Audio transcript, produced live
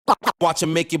Watch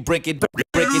him make it, break it down.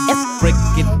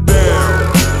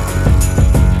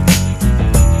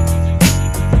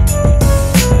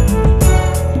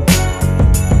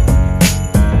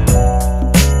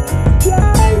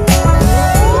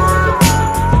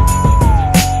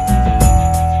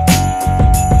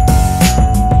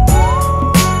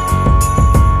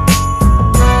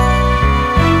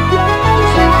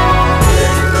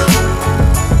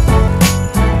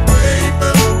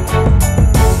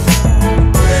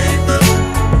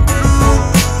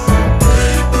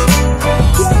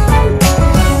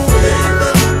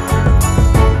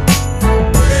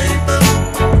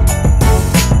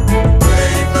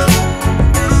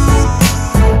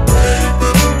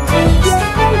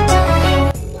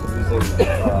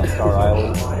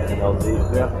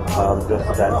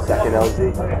 Just that second LZ.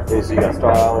 Okay, so you got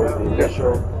Star Island, the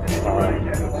initial,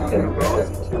 and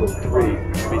LZ 2 and 3,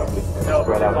 basically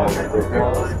spread out over the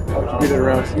third. How'd you get it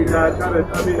around?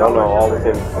 No, all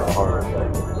within the harbor.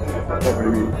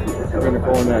 You're going to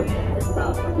go on that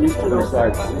eastern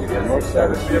side, north side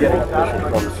of the city.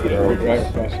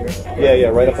 Yeah,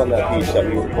 right up on that beach that we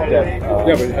looked at.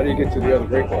 Yeah, but how do you get to the other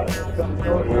breakwater?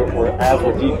 As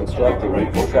we're deconstructing,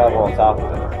 we'll travel on top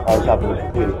of the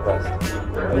completed crest.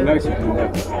 It'd be nice if you didn't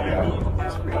have to.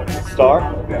 Star?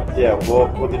 Yeah, well,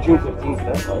 with the June 15th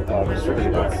deadline, restricted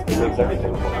events, it makes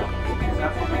everything more.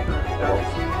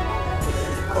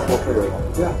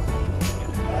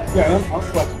 Yeah, I'm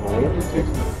flexible. Whatever it takes.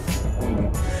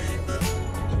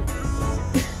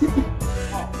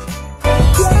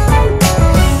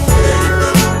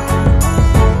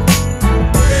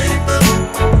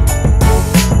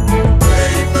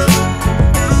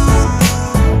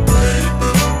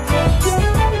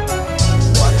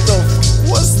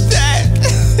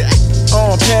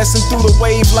 Passing through the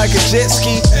wave like a jet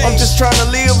ski. I'm just trying to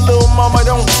live, little mama,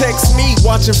 don't text me.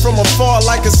 Watching from afar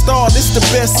like a star, this the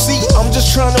best seat. I'm just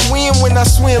trying to win when I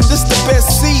swim, this the best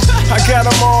seat. I got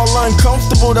them all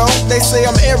uncomfortable though. They say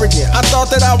I'm arrogant, I thought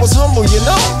that I was humble, you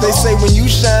know. They say when you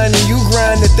shine and you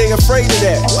grind that they afraid of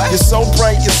that. You're so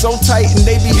bright, you're so tight, and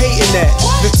they be hating that.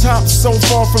 The top's so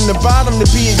far from the bottom to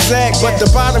be exact, but the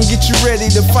bottom get you ready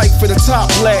to fight for the top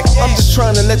black. I'm just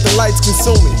trying to let the lights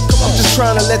consume me. I'm just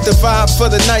trying to let the vibe for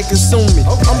the night consume me.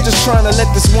 I'm just trying to let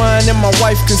this wine and my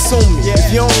wife consume me.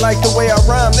 If you don't like the way I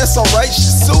rhyme, that's alright,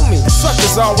 just sue me.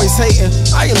 Suckers always hating,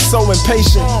 I am so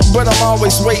impatient, but I'm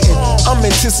always waiting. I'm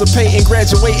anticipating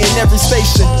graduating every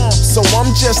station. So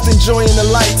I'm just enjoying the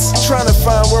lights, trying to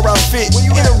find where I fit.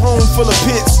 In a room full of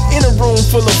pits, in a room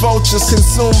full of vultures,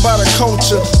 consumed by the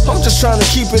culture. I'm just trying to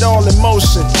keep it all in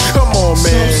motion. Come on,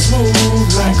 man. So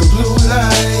smooth like a blue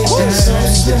light. So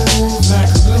smooth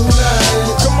like a blue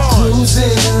light. Come on.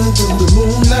 Cruising through the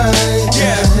moonlight.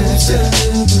 Cruising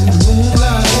through the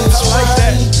moonlight. I like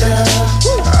that.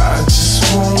 I just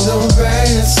wanna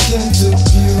bask in the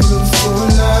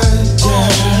beautiful light.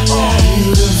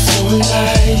 Beautiful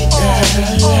light.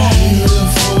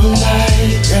 Beautiful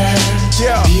light.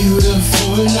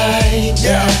 Beautiful light.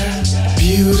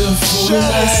 Beautiful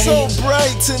light. Shining so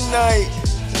bright tonight,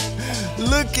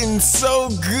 looking so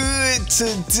good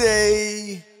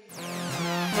today.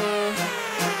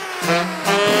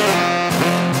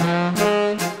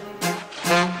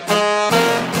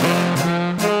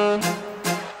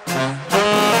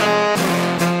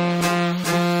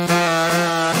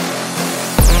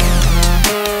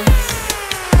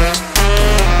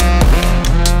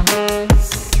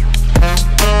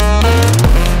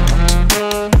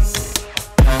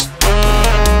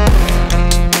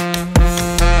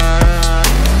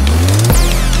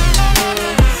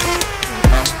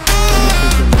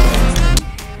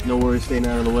 Staying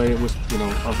out of the way with,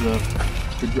 of the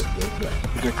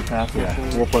projected path. Yeah,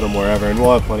 we'll put them wherever, and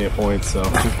we'll have plenty of points. So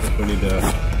if we need to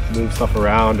move stuff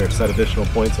around or set additional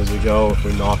points as we go, if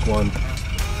we knock one,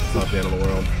 it's not the end of the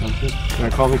world. Can I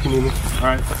call me if you need me? All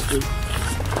right, let's do it.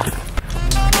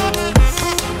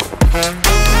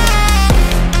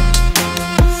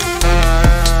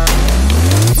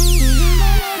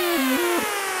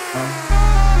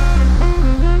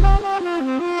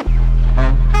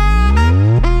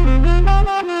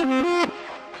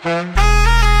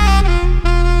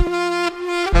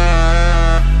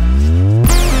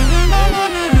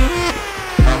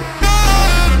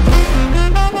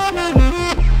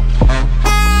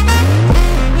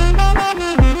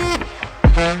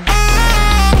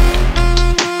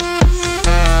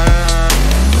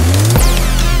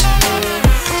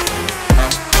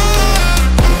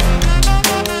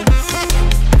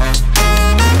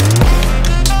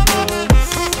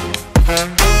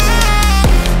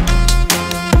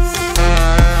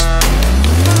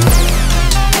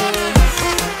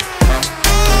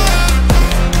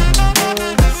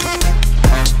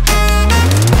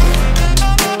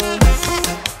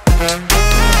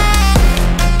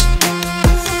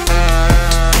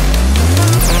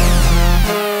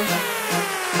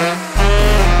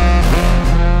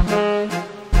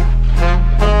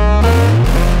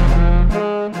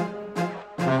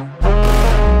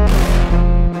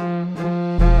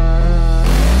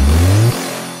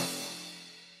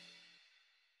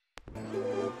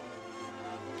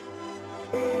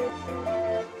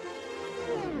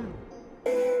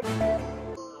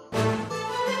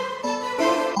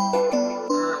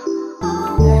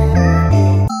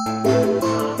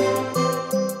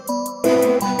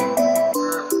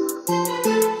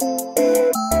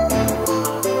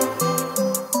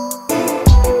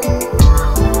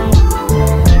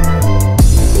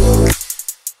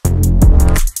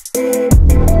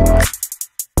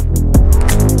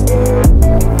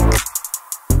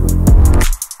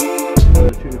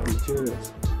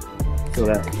 So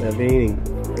that veining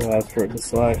allows for it to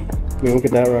slide. I mean, look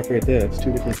at that rock right there. It's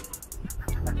two different.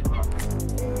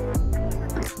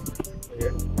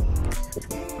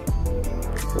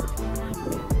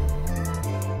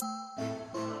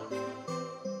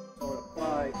 So it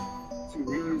applies to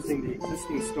reusing the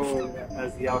existing stone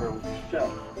as the outer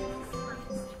shell.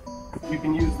 You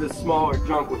can use this smaller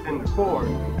chunk within the core,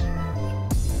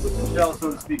 but the shell,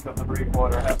 so to speak, of the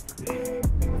breakwater has to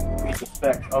meet the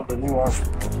spec of the new armor.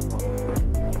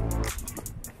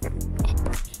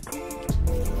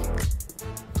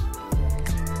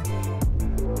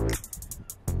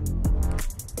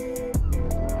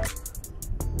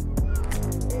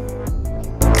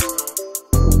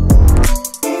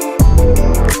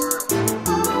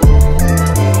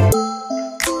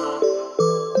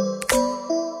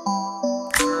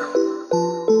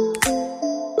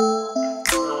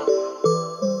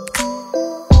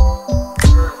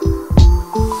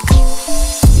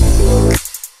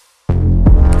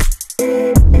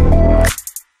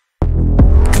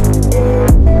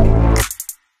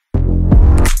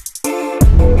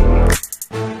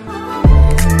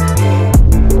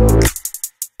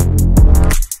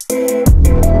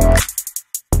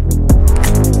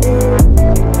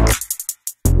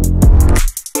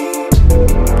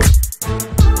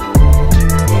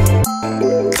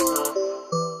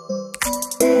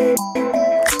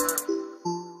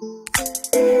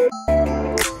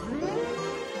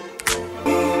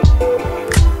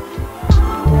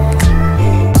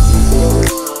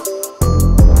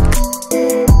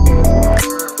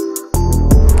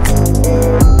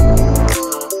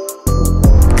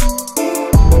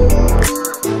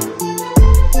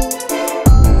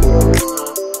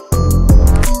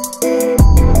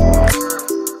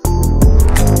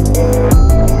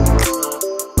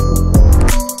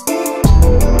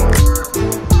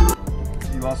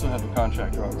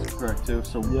 Contract drawings, correct too?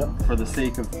 So for the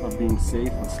sake of being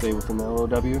safe, let's stay within the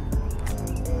LOW.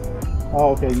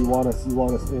 Oh, okay. You want us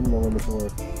in the limit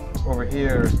work. Over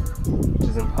here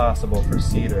is impossible for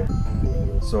cedar,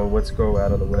 so let's go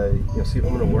out of the way. You'll see, I'm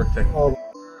going to work that. Oh.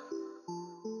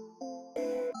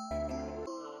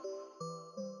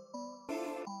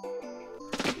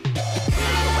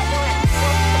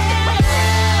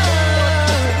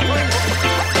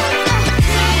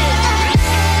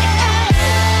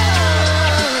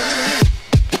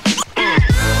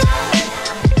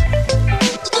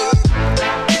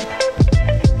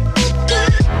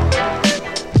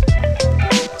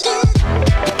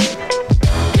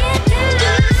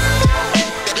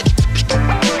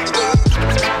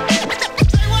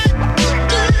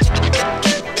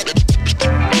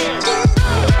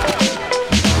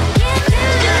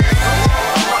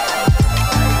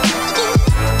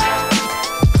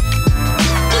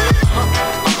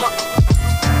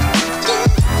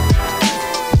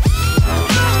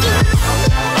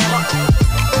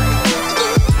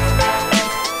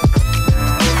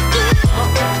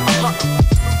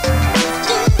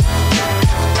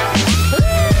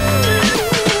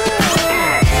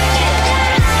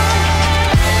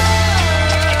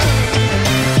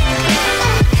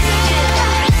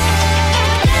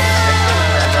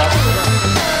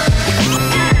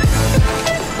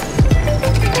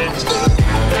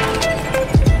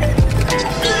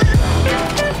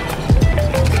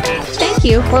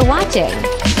 Thank you for watching.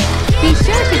 Be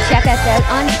sure to check us out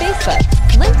on Facebook,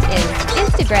 LinkedIn,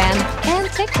 Instagram, and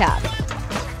TikTok.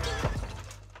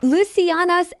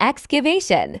 Lucianos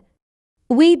Excavation.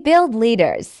 We build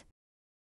leaders.